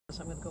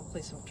I'm going to go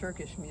play some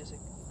Turkish music.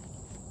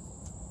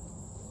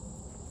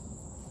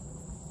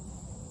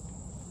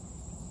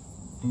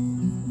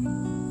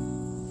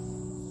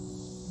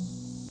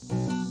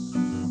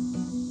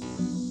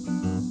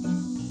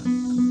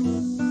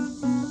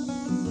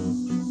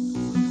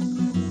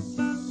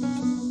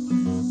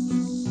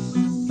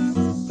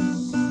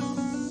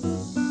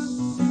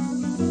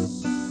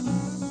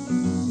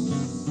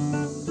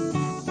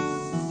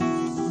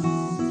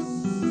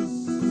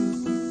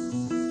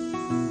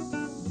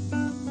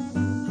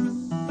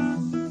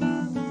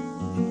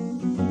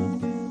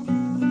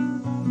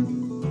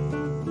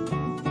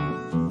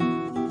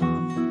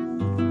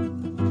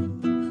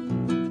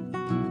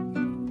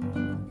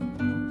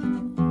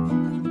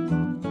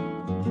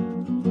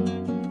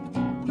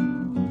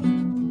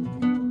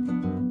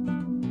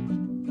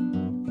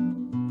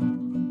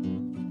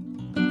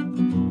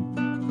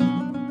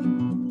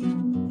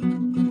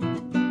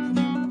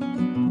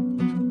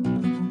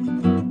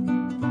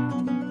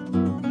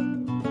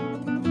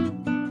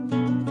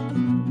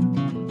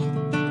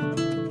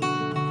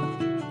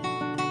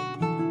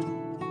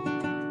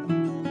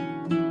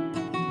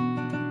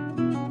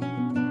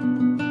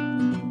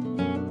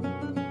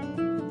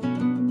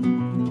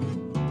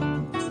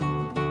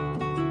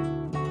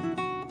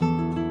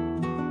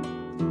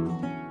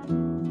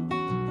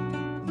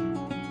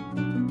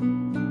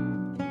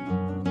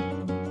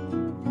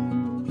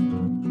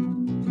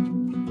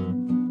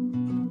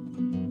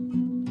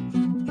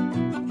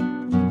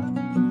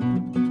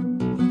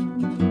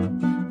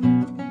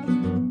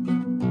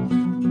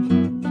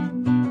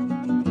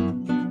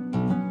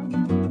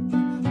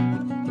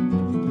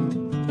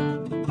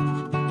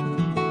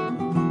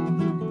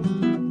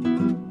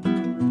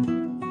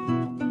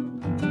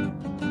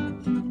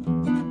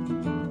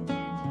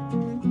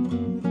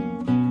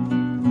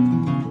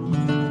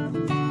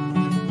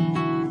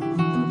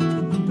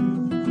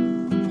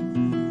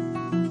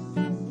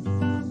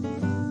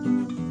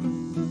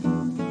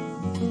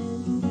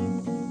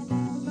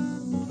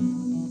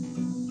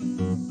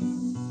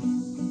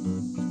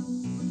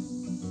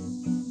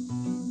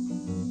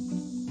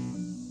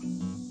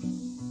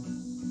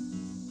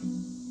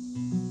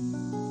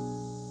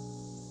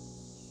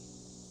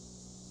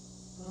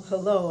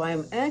 Hello,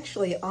 I'm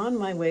actually on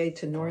my way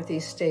to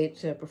Northeast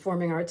State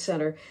Performing Arts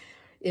Center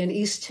in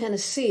East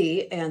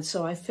Tennessee, and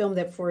so I filmed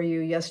that for you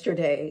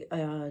yesterday.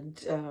 And,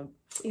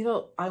 you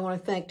know, I want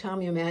to thank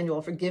Tommy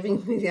Emanuel for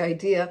giving me the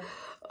idea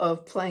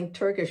of playing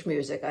Turkish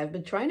music. I've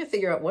been trying to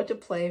figure out what to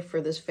play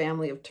for this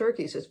family of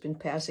turkeys that's been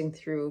passing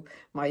through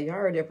my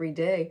yard every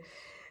day.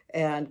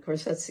 And, of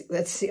course,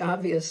 that's the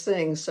obvious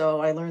thing.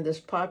 So I learned this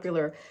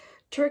popular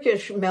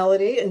Turkish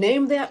melody,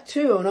 name that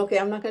tune. Okay,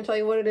 I'm not going to tell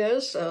you what it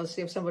is.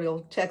 See if somebody will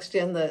text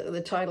in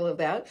the title of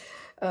that.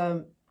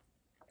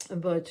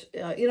 But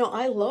you know,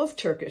 I love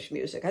Turkish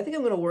music. I think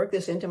I'm going to work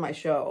this into my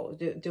show,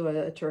 do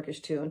a Turkish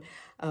tune,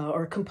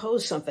 or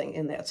compose something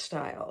in that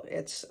style.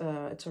 It's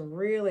a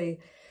really,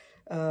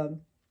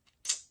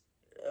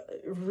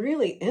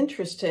 really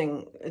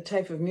interesting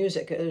type of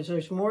music.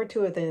 There's more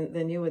to it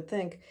than you would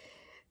think.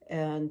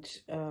 And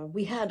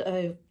we had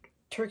a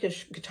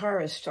Turkish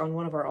guitarist on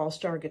one of our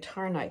all-star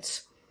guitar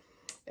nights.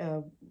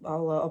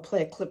 I'll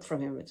play a clip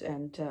from him,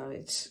 and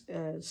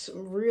it's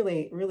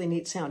really, really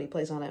neat sound. He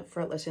plays on a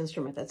fretless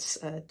instrument. That's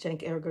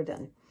Cenk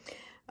Ergürden.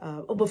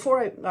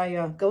 Before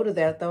I go to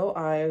that, though,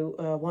 I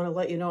want to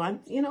let you know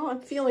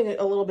I'm feeling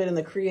a little bit in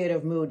the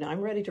creative mood. Now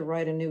I'm ready to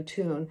write a new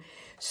tune.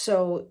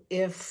 So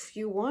if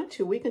you want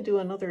to, we can do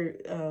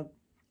another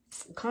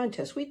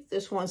contest.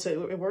 This once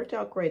it worked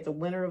out great. The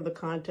winner of the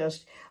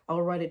contest,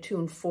 I'll write a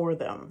tune for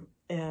them.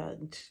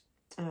 And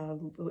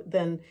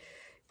then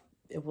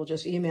we'll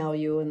just email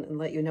you and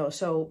let you know.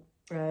 So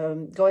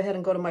go ahead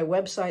and go to my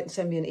website and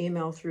send me an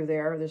email through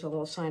there. There's a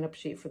little sign-up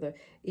sheet for the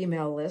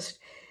email list.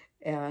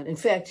 And in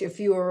fact, if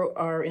you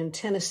are in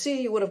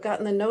Tennessee, you would have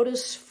gotten the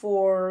notice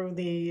for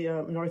the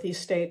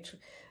Northeast State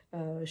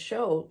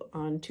show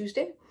on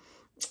Tuesday.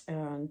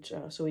 And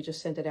so we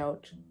just sent it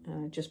out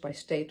just by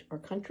state or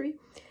country.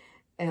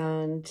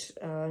 And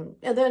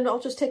then I'll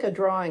just take a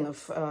drawing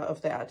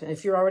of that. And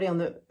if you're already on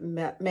the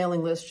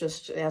mailing list,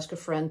 just ask a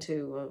friend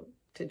to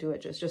do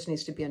it. Just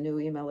needs to be a new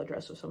email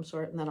address of some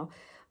sort, and then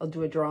I'll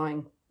do a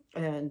drawing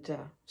and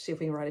see if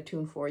we can write a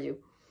tune for you.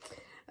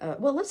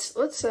 Well,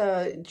 let's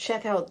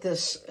check out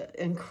this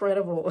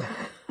incredible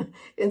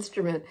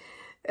instrument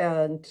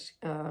and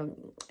a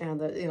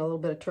little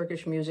bit of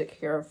Turkish music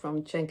here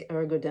from Cenk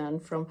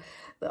Ergürden from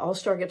the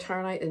All-Star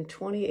Guitar Night in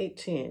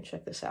 2018.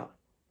 Check this out.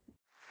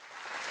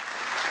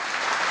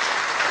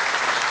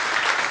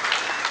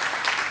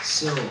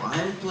 So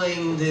I'm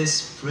playing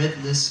this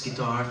fretless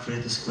guitar,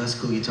 fretless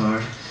classical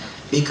guitar,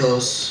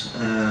 because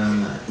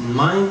in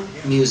my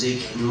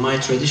music, in my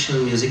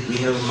traditional music, we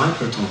have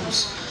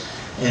microtones.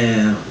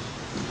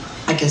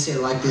 I can say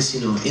it like this,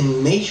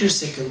 in major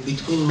second,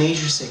 between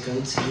major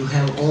seconds, you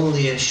have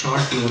only a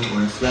sharp note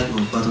or a flat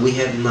note, but we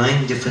have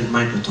 9 different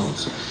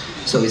microtones.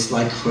 So it's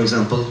like, for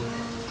example,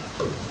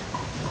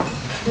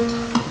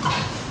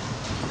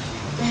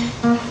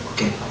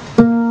 okay.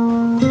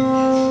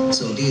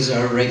 So these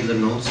are regular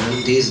notes,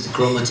 and this is the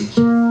chromatic.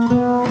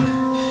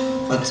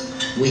 But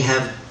we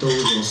have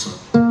those also.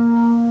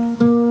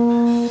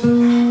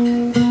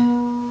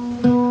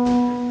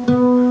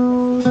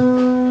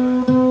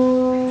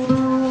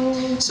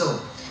 So,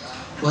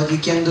 what you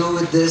can do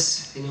with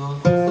this, you know,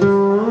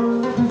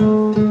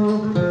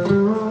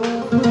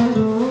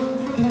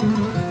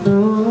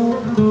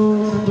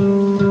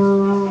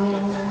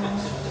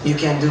 you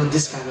can do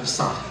this kind of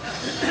stuff.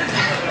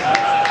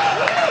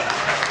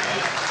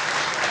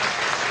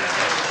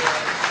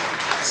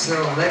 So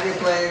let me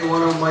play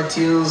one of my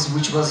tunes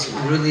which was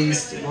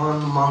released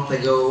 1 month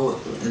ago,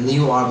 a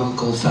new album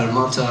called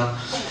Fermata.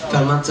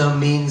 Fermata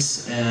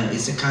means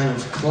it's a kind of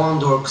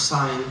quandork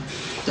sign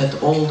that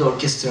all the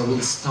orchestra will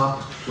stop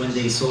when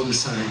they saw the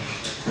sign.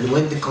 And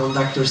when the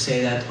conductor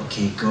say that,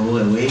 okay, go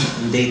away,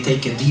 and they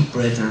take a deep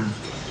breath and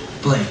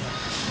play.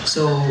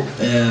 So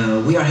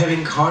we are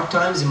having hard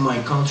times in my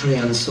country,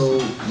 and so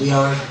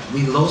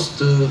we lost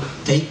to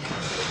take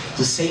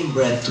the same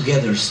breath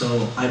together. So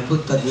I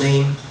put that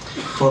name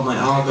for my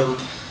album,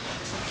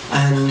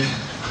 and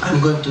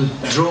I'm going to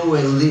draw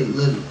a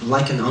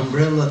like an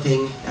umbrella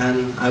thing, and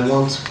I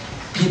want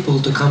people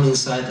to come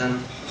inside and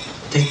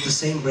take the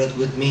same breath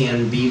with me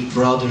and be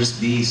brothers,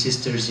 be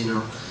sisters, you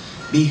know,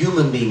 be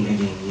human being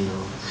again, you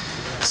know.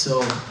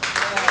 So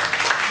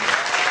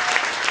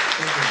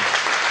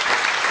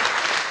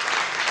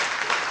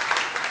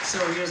so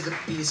here's the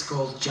piece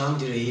called Can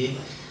Direği.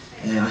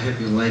 I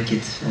hope you like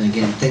it, and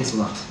again, thanks a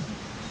lot.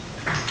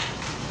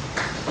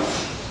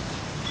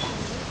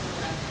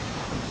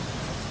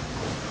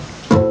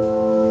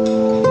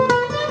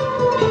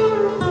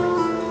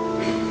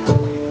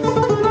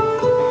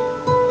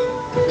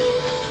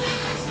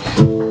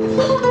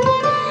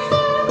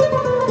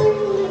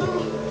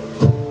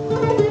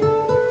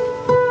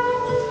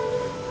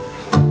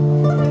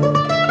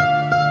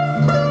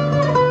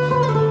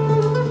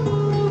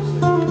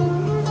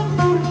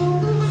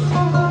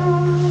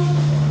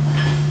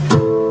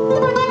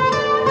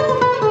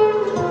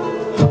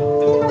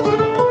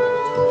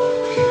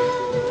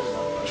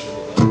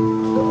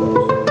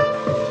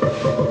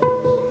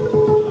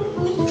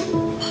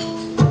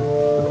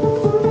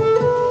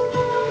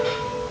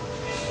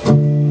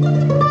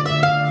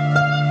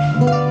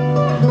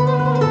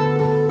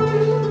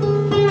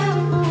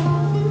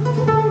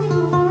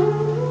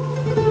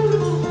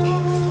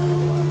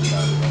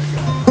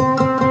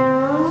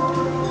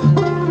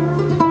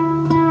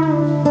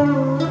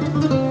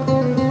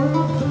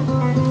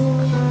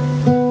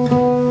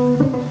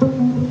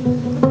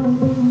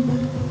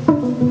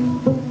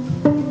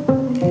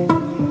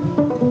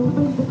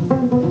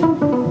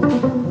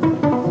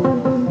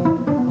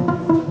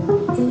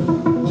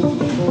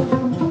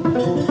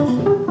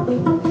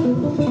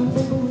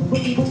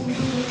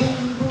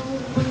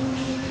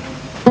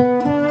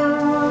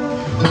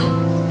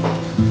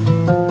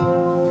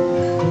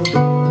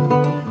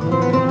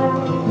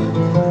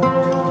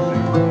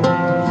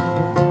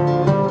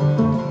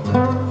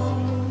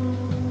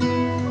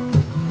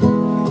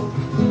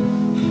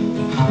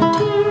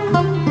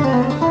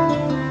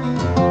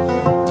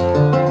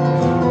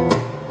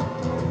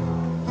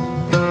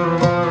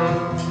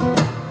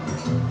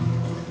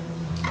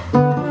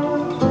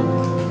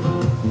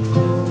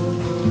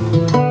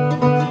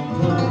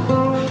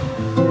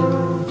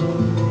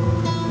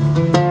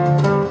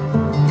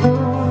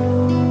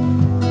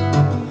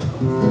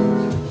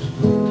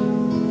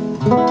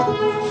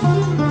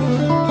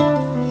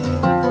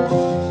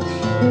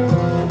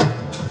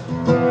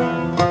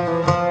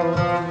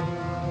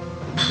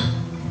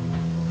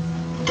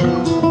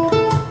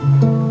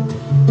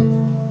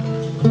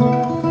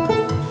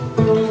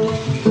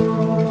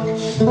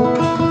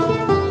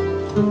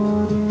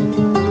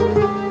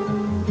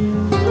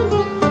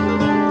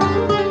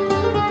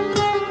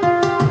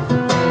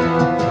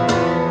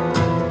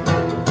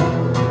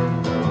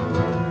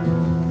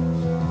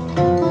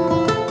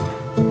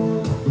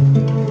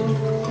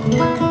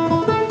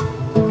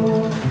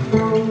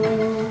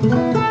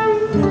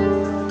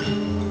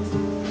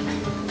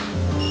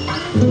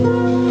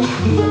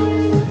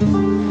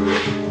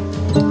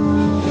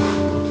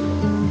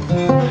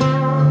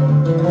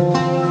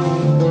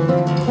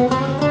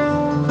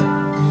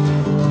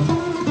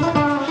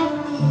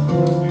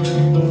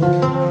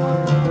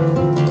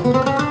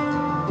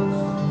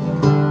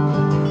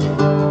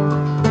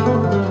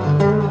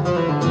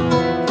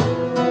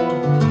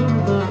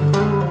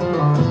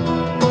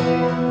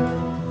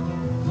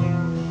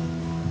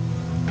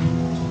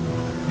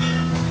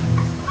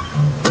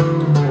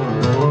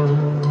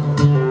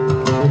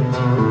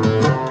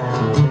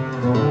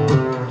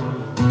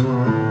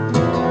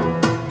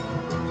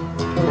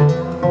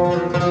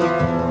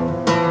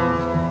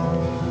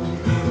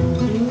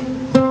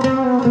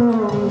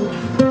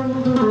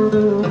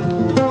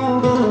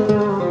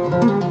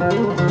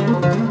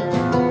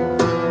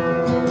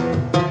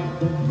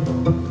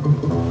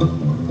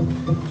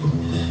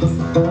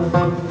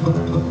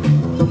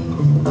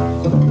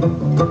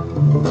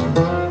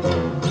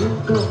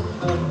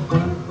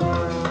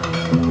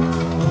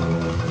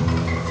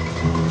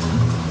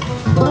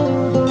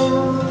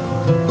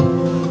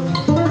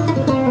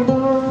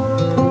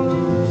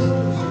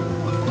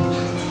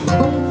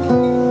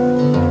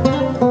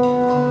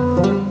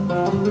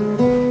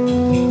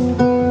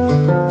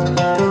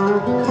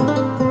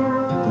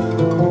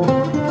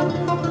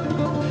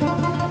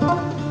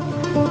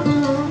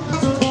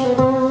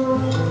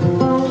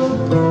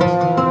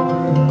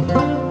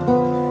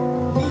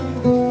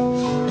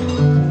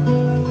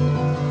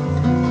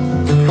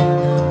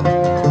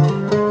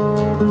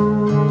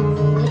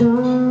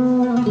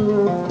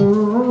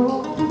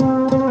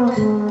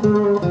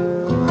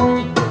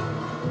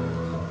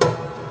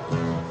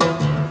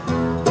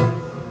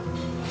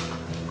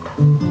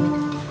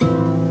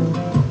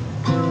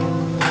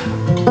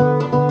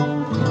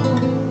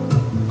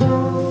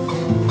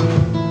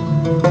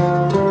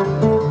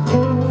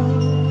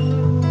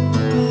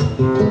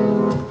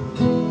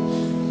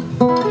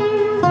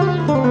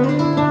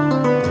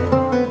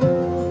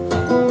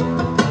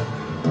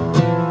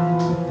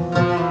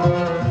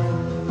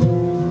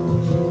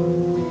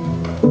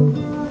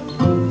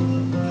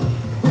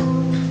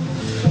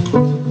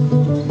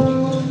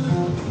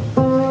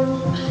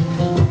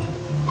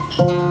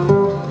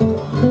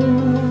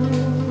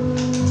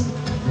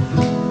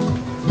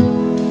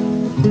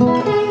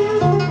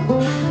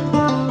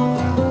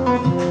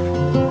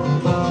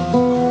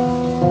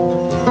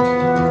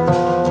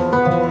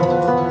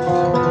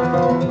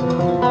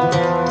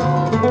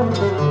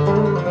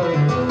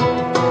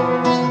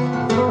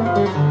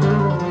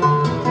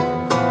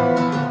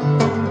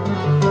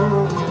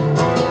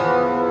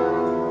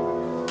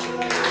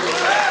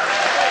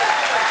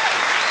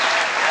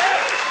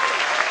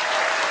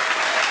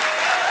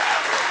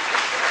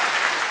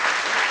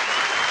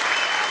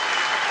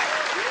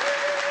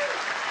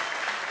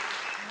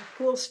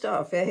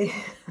 stuff, eh?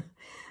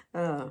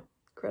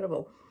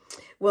 Incredible.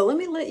 Well, let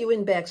me let you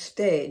in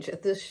backstage.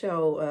 At this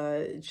show,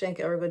 Cenk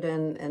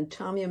Ergoden and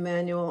Tommy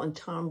Emmanuel and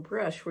Tom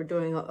Bresch were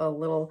doing a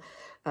little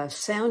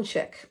sound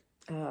check,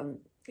 and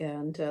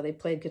they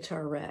played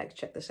Guitar Rag.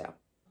 Check this out.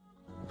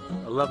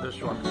 I love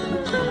this one.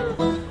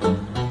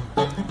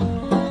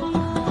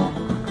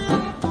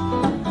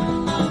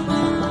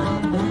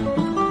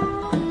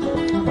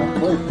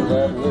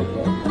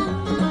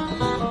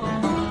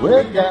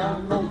 Way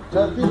down, no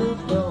touchy,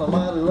 well, I'm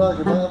mighty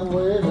lucky by the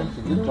way that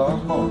the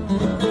guitar's home.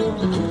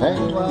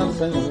 Hanging around,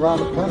 singing around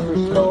the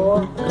country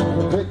store,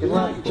 picking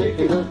like a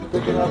chicken, just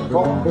picking up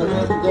corn.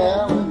 There's a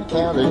gal in the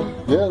county,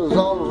 yellows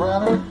all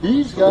around her,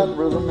 he's got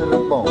rhythm in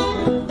his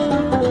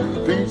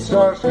bones. Feet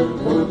start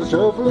scooting with a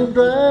shuffle and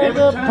drag.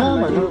 Every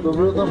time I hear the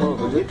rhythm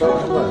of the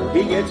guitar rag.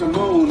 He gets a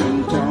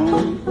moaning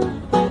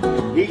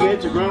tone, he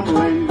gets a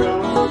grumbling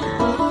groan.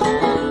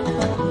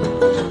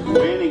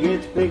 When he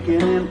gets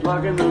picking and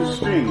plucking those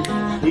strings,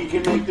 he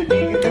can make the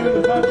deacon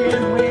do the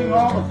bucking ring.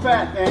 All the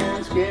fat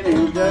and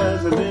skinny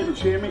does a little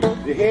shimmy.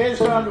 The head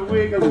start to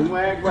wiggle and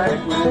wag, wag,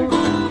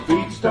 wag.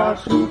 Feet start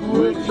scooting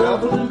with a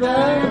shuffle and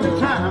drag. Every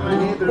time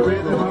I hear the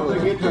rhythm of the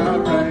guitar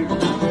rag.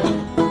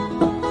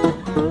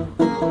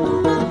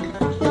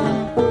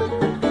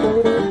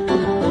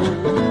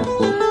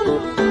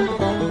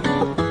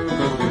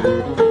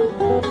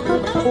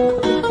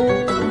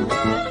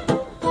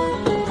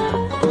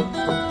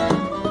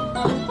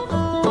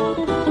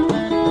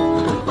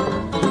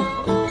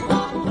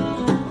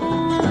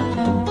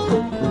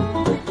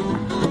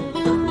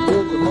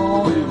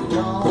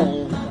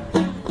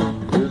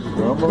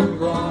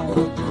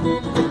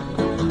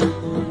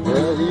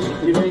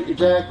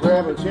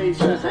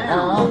 Chase a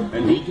hound,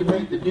 and he can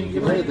make the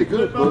deacon lay the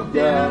good book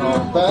down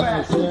on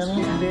fat and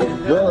skinny.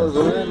 Does a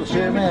little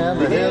shimmy and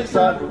the head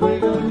start to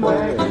wiggle and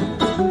wag.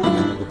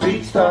 The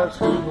feet start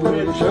scooting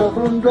with a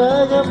shuffle and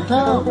drag. Every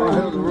time I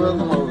hear the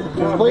rhythm of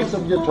it, play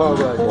some guitar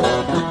rag.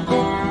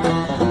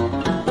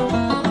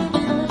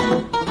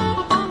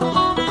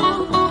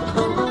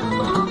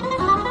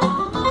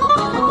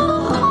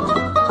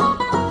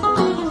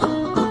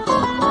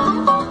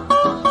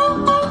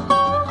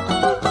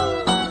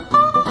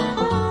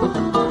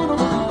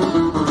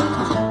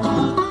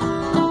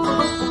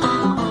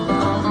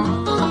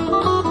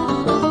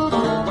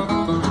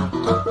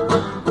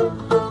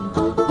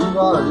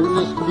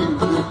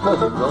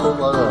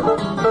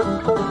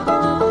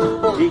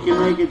 He can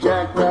make a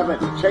jackrabbit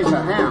chase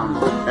a hound,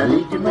 and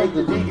he can make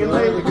the deacon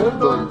lay the good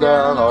book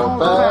down on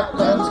fat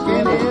and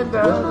skinny.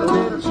 Does a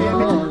little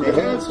shimmy, the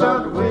head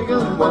start to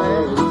wiggle and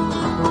wag.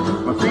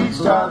 My feet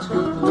start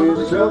scooting with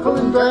a shuffle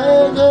and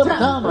drag. Every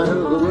time I hear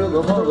the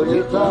rhythm of the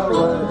guitar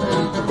rag.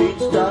 My feet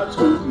start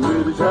scooting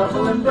with a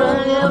shuffle and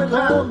drag. Every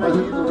time I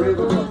hear the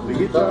rhythm of the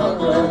guitar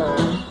rag.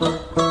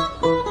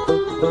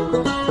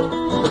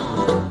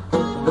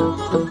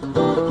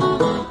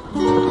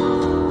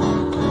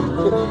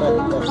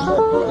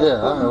 Yeah,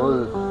 I know.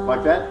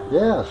 Like that?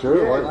 Yeah, sure.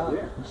 Yeah, Why not?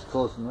 yeah. It's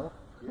close enough.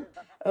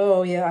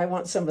 Oh, yeah, I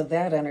want some of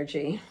that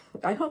energy.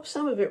 I hope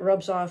some of it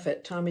rubs off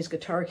at Tommy's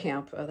Guitar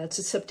Camp. That's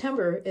in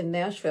September in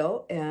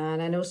Nashville,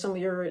 and I know some of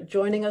you are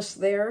joining us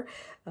there.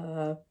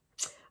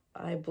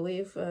 I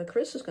believe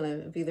Chris is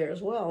going to be there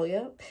as well,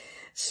 yeah.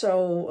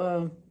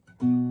 So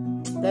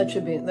that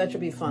should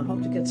be fun.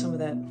 Hope to get some of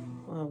that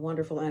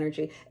wonderful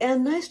energy.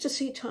 And nice to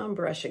see Tom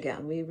Bresch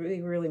again. We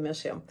really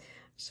miss him.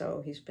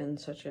 So he's been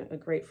such a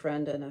great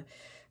friend and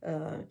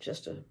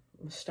just a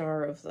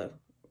star of the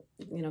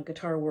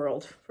guitar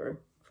world for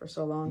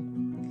so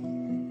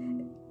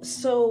long.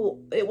 So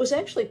it was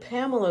actually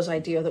Pamela's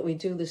idea that we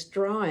do this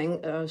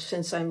drawing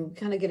since I'm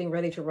kind of getting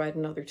ready to write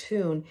another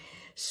tune.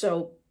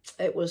 So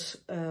it was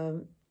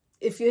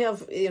if you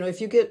have if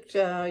you get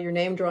your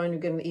name drawn, you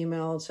get an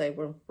email and say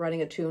we're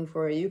writing a tune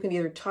for you. You can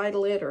either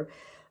title it or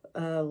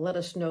let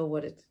us know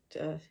what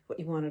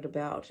you want it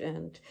about,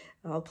 and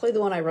I'll play the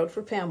one I wrote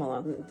for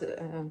Pamela.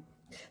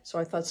 So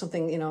I thought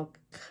something,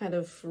 kind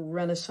of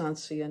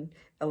Renaissance-y and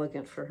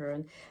elegant for her,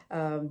 and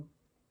a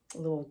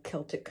little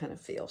Celtic kind of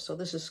feel. So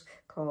this is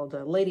called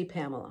Lady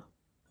Pamela.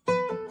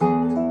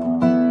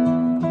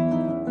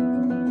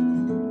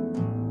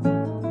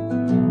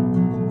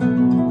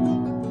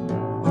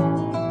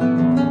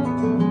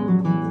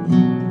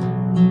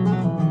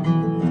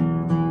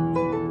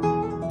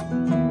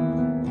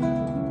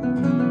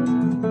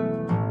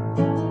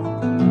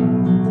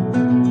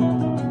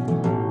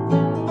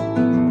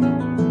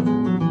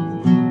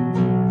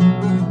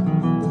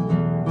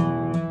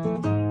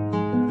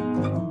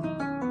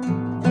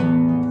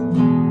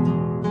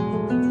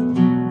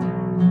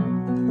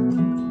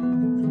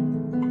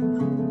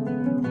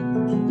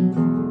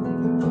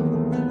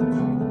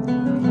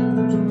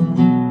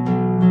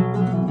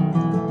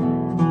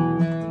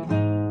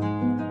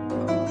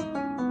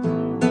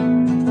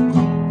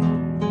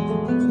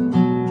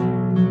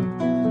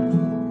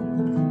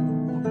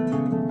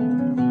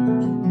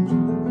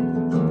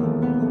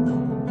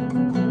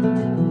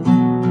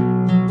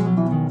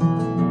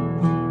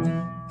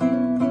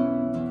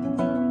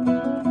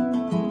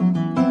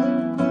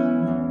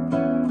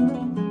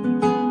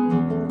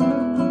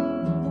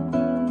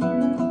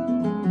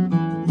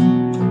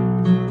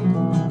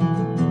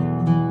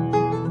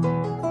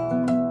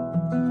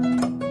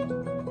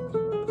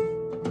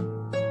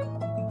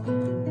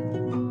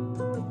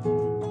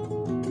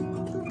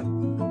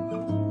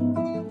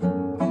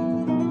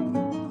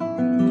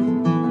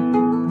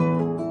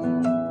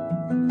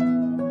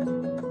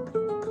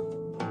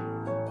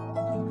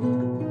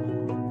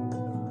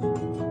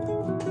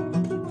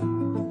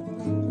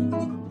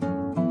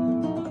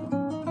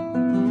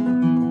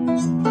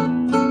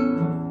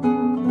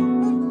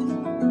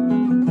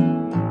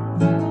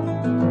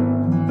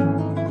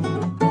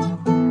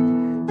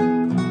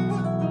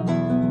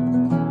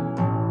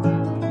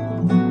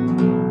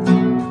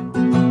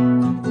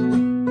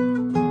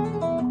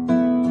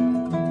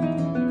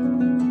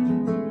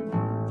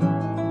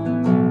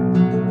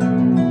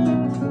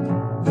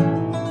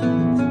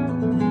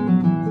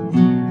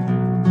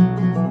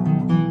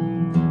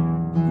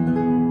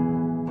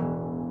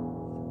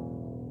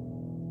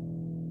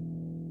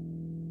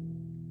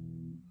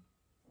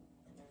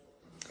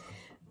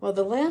 Well,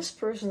 the last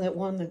person that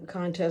won the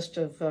contest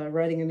of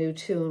writing a new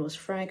tune was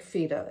Frank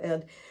Fita,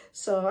 and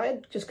so I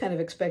just kind of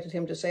expected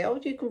him to say, oh,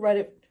 you can write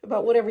it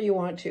about whatever you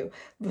want to,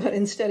 but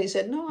instead he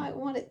said, no, I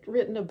want it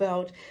written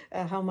about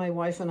how my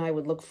wife and I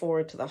would look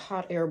forward to the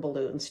hot air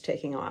balloons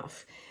taking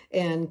off,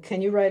 and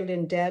can you write it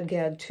in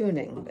Dadgad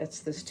tuning?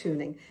 That's this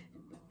tuning,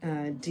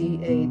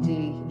 D-A-D-G-A-D.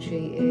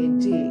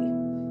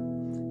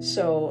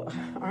 So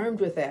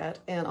armed with that,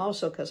 and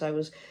also because I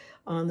was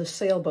on the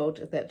sailboat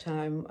at that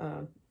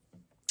time,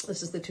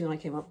 this is the tune I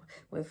came up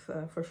with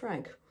for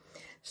Frank.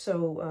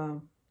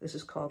 So this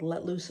is called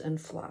Let Loose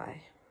and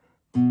Fly.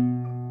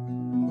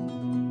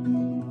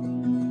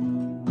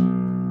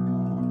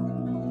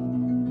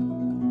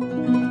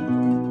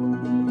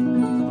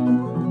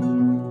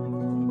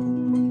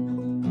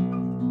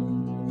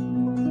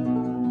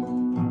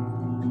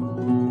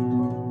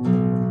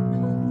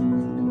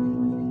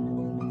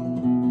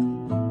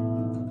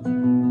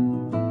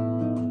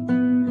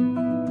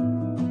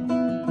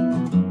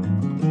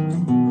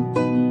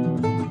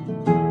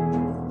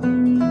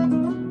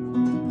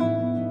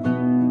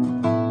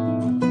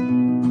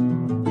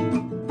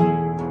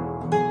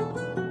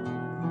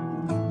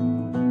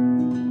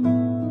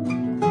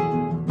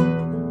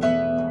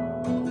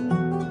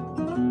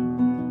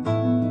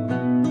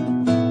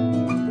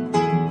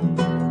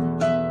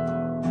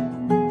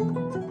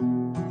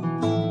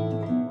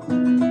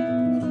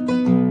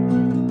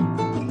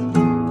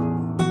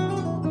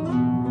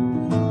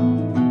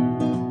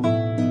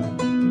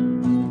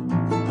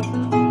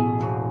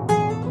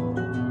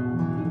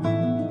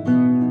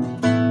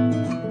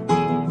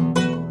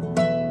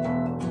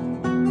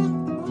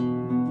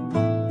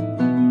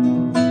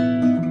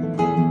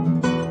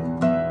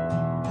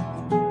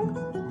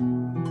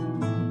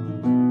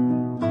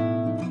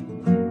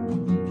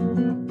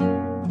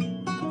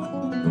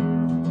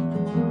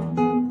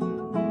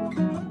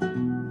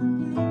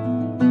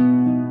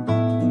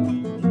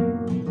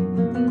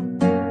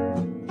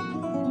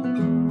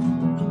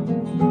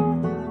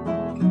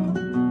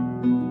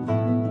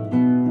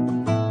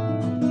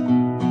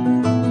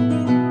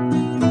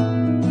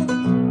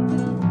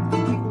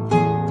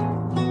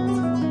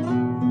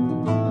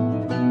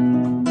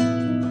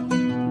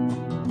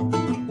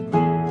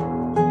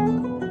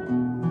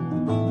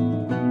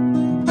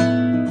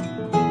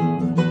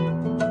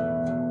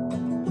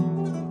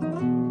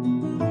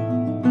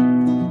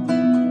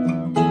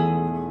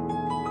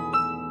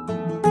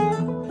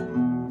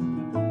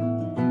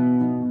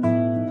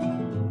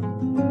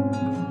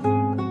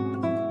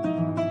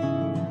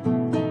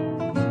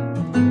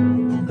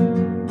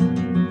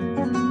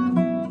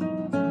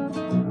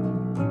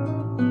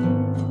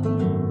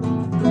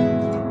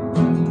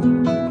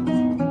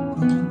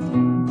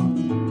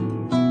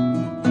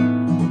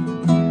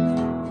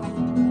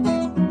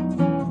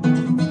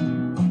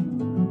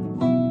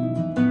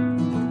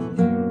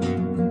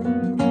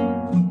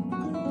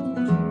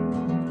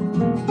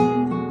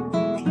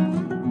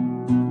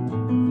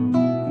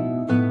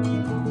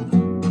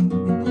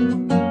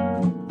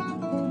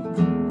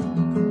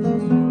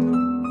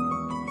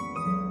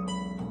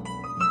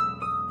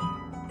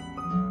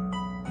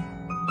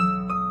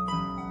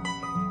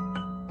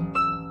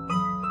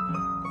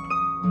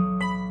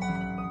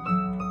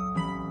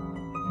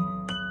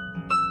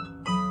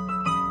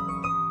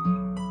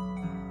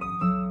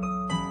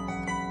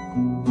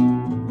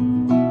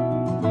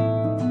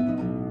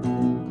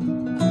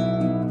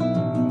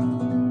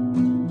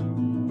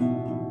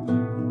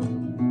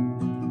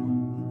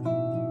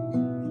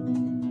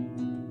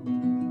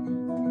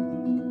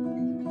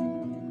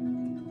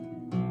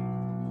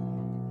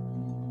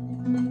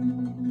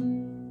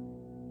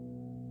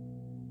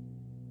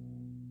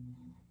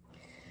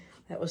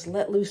 That was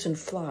Let Loose and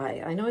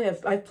Fly. I know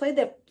I've played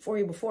that for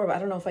you before, but I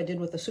don't know if I did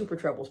with the Super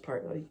Trebles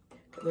part.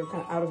 They're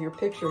kind of out of your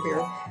picture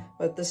here,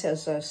 but this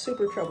has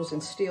Super Trebles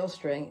in steel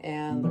string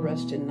and the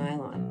rest in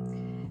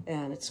nylon.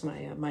 And it's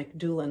my Mike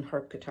Doolin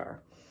harp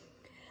guitar.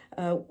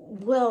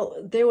 Well,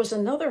 there was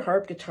another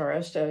harp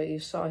guitarist, you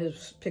saw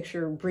his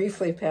picture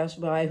briefly pass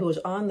by, who was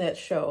on that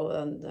show,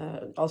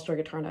 on All-Star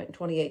Guitar Night in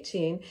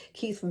 2018,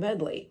 Keith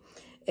Medley.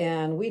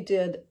 And we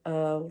did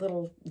a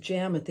little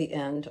jam at the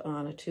end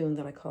on a tune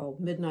that I call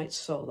Midnight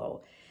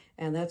Solo.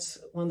 And that's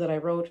one that I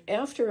wrote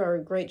after our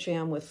great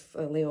jam with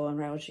Leo and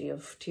Rauji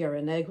of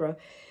Tierra Negra.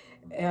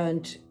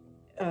 And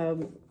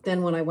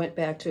then when I went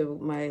back to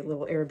my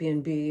little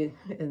Airbnb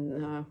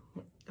in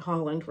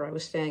Holland, where I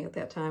was staying at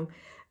that time,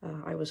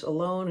 I was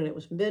alone and it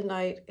was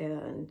midnight,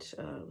 and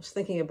I was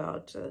thinking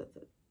about the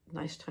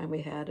nice time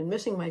we had and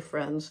missing my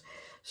friends.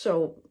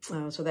 So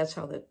that's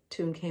how the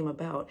tune came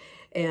about.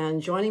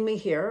 And joining me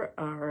here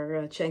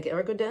are Cenk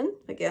Ergoden,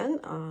 again,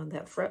 on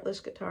that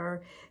fretless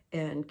guitar,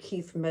 and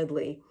Keith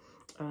Medley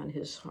on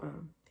his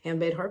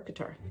handmade harp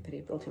guitar that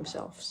he built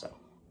himself. So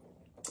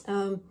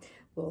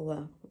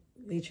we'll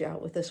lead you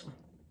out with this one.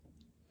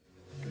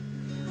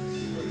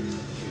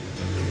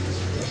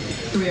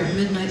 Here we are,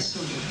 Midnight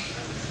Solo.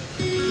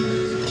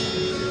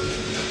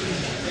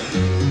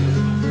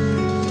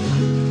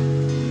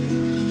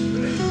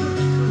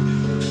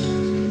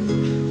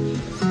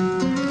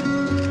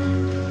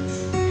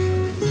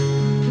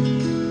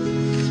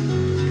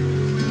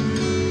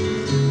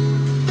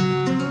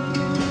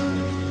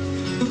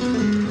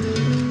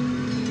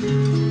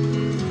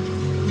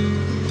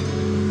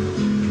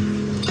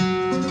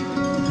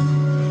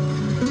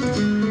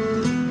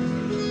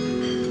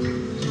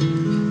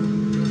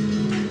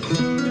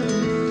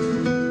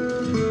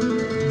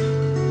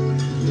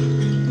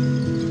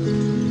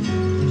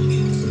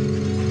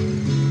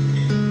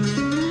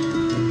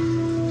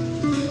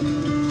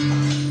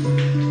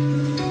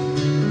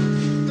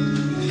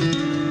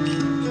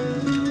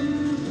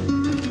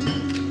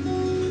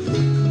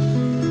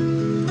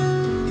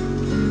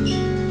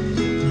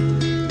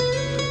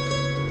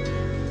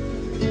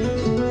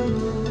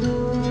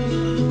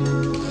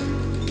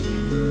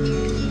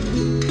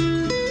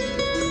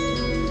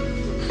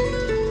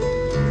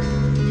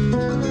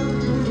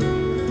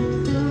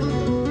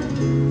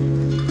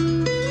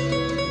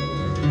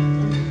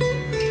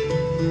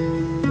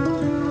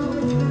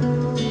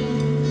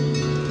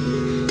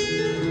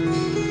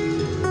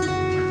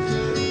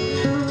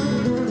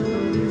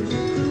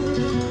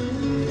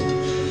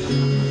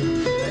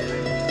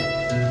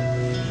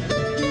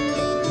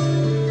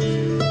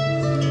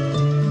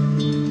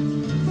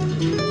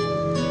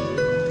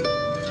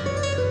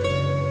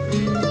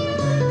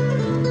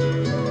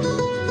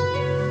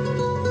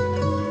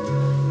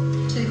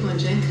 Take one,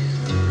 Jake.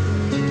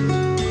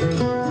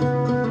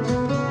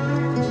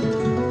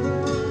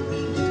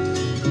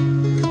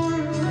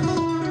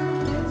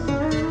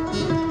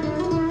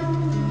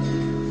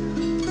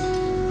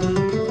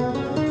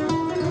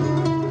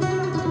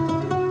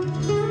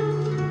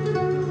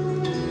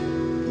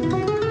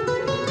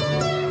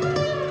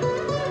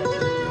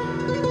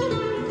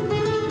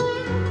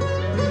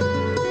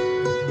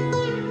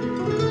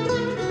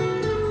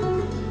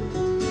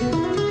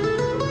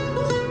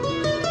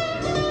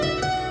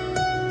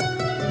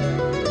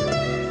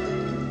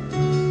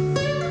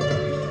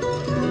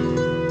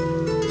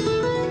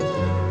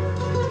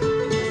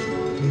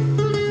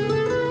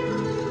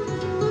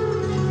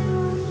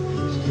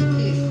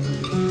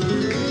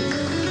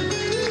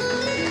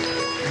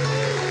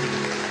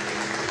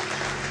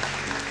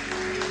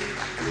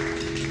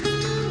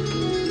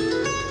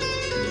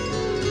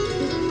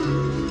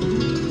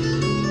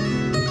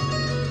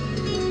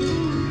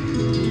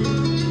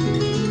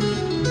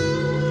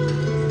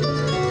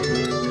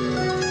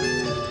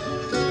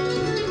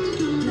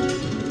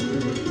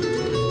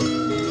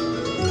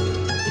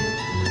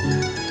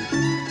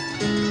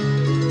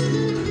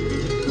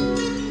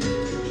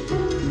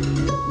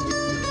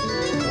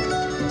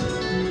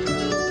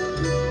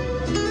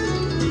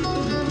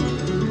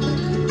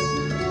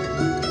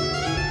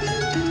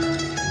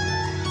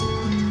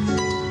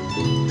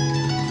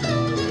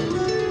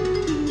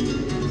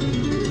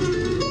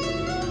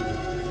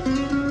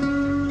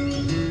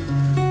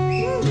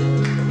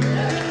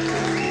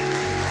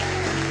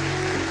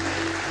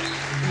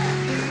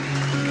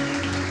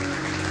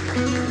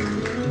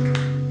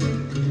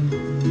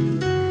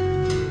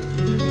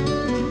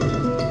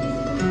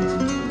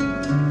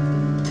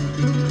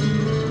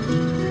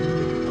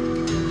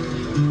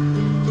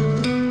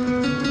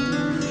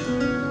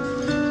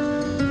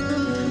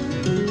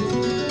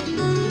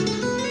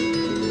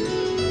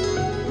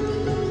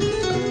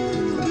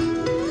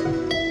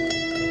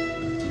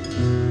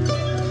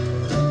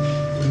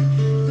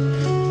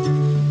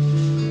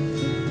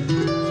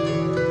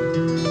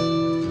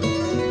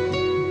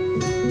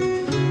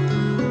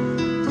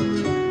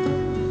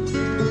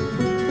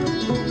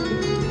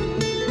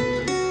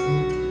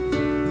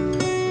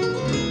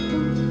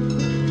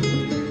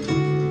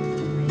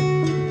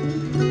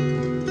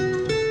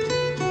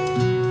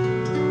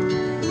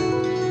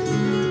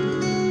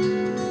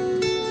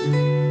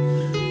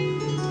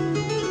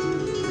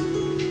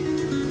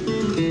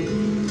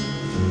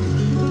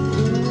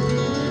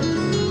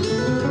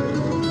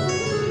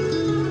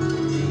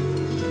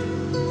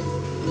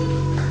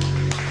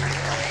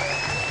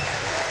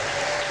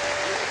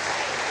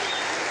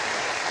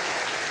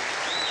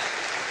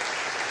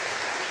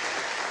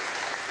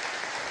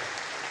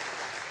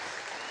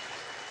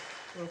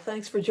 Well,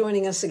 thanks for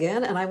joining us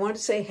again. And I want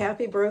to say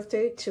happy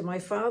birthday to my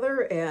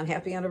father and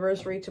happy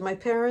anniversary to my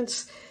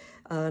parents.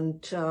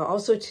 And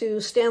also to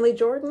Stanley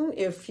Jordan,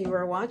 if you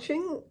are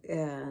watching.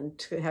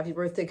 And happy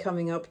birthday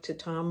coming up to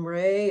Tom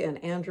Ray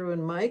and Andrew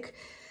and Mike.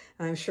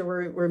 I'm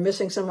sure we're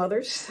missing some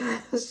others.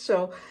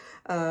 So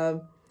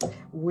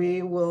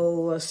we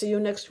will see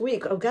you next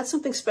week. I've got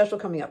something special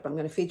coming up. I'm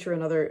going to feature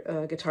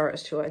another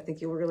guitarist who I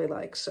think you'll really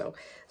like. So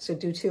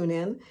do tune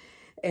in.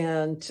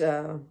 And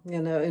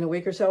in a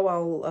week or so,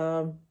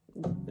 I'll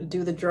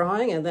do the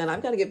drawing, and then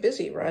I've got to get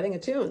busy writing a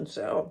tune.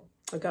 So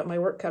I've got my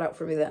work cut out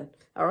for me then.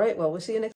 All right, well, we'll see you next